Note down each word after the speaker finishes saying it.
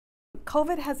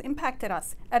COVID has impacted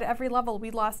us at every level.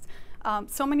 We lost,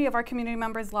 so many of our community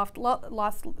members lost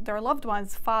their loved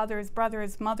ones, fathers,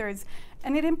 brothers, mothers,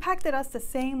 and it impacted us the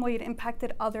same way it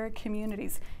impacted other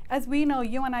communities. As we know,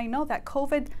 you and I know that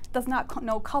COVID does not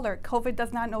know color, COVID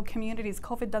does not know communities,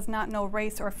 COVID does not know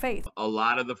race or faith. A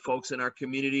lot of the folks in our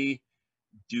community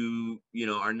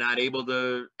are not able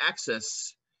to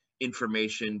access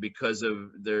information because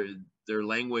of their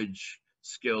language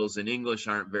skills in English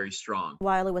aren't very strong.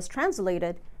 While it was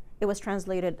translated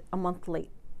a month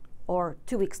late or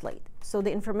 2 weeks late. So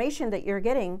the information that you're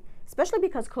getting, especially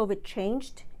because COVID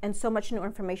changed and so much new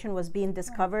information was being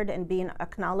discovered and being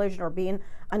acknowledged or being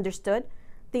understood,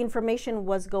 the information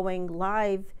was going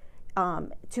live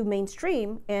to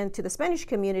mainstream and to the Spanish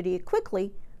community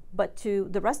quickly, but to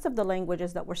the rest of the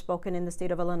languages that were spoken in the state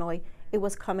of Illinois, it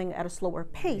was coming at a slower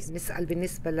pace. The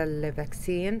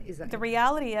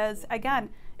reality is,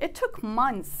 again, it took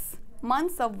months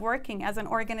of working as an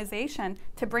organization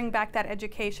to bring back that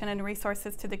education and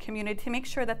resources to the community to make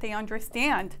sure that they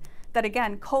understand that,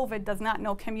 again, COVID does not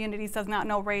know communities, does not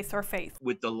know race or faith.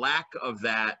 With the lack of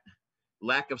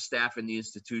staff in the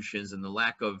institutions and the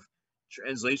lack of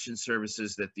translation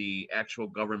services that the actual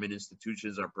government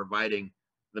institutions are providing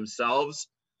themselves,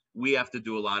 we have to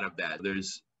do a lot of that.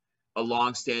 There's a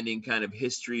long-standing kind of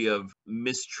history of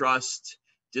mistrust,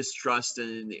 distrust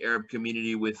in the Arab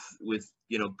community with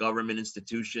government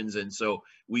institutions, and so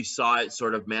we saw it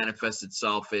sort of manifest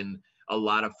itself in a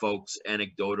lot of folks.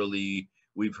 Anecdotally,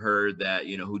 we've heard that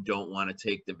who don't want to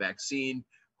take the vaccine,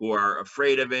 who are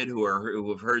afraid of it, who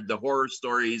have heard the horror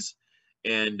stories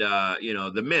and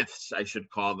the myths, I should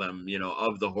call them,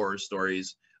 of the horror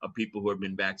stories of people who have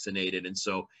been vaccinated. And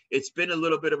so it's been a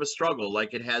little bit of a struggle,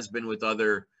 like it has been with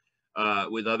other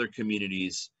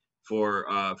communities, for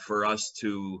us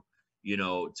to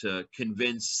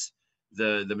convince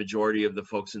the majority of the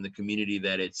folks in the community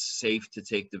that it's safe to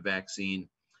take the vaccine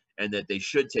and that they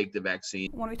should take the vaccine.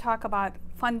 When we talk about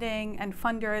funding and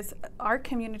funders, our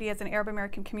community as an Arab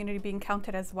American community being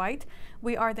counted as white,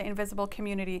 we are the invisible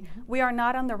community. We are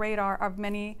not on the radar of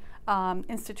many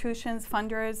institutions,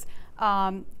 funders,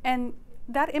 and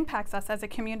that impacts us as a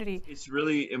community. It's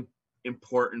really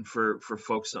important for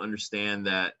folks to understand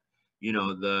that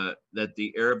that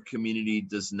the Arab community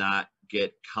does not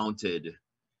get counted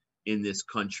in this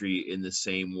country in the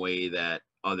same way that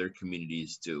other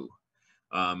communities do.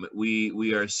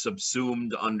 We are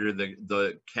subsumed under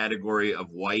the category of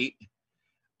white,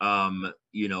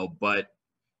 but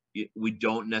we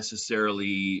don't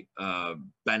necessarily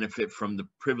benefit from the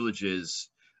privileges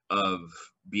of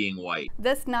being white.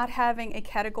 This not having a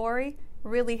category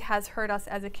really has hurt us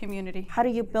as a community. How do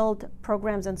you build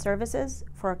programs and services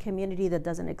for a community that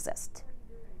doesn't exist?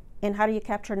 And how do you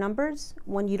capture numbers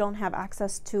when you don't have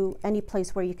access to any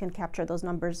place where you can capture those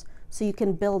numbers so you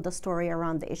can build a story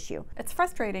around the issue? It's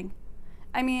frustrating.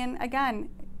 I mean, again,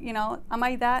 am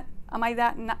I that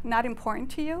not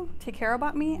important to you to care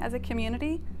about me as a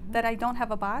community that I don't have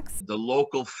a box? The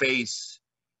local face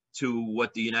to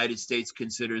what the United States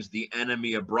considers the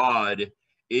enemy abroad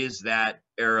is that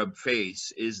Arab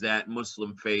face, is that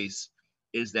Muslim face,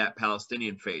 is that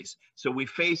Palestinian face. So we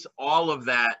face all of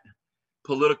that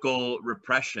political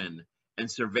repression and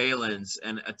surveillance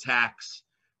and attacks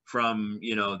from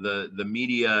the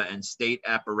media and state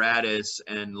apparatus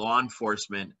and law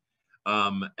enforcement,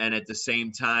 and at the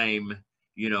same time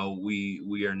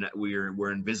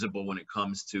we're invisible when it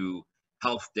comes to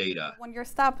health data. When you're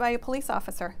stopped by a police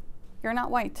officer, you're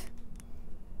not white.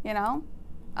 When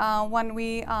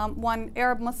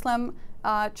Arab Muslim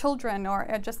children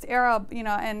or just Arab,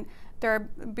 and they're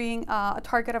being a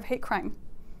target of hate crime.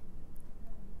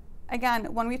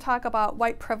 Again, when we talk about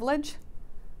white privilege,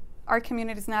 our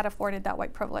community is not afforded that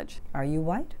white privilege. Are you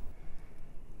white?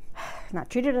 Not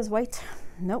treated as white.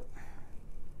 Nope.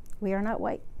 We are not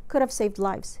white. Could have saved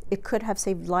lives. It could have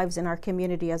saved lives in our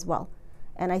community as well.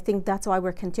 And I think that's why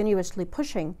we're continuously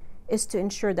pushing, is to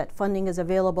ensure that funding is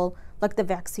available, like the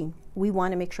vaccine. We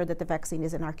want to make sure that the vaccine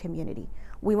is in our community.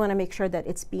 We want to make sure that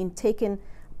it's being taken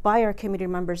by our community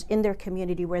members in their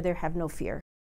community where they have no fear.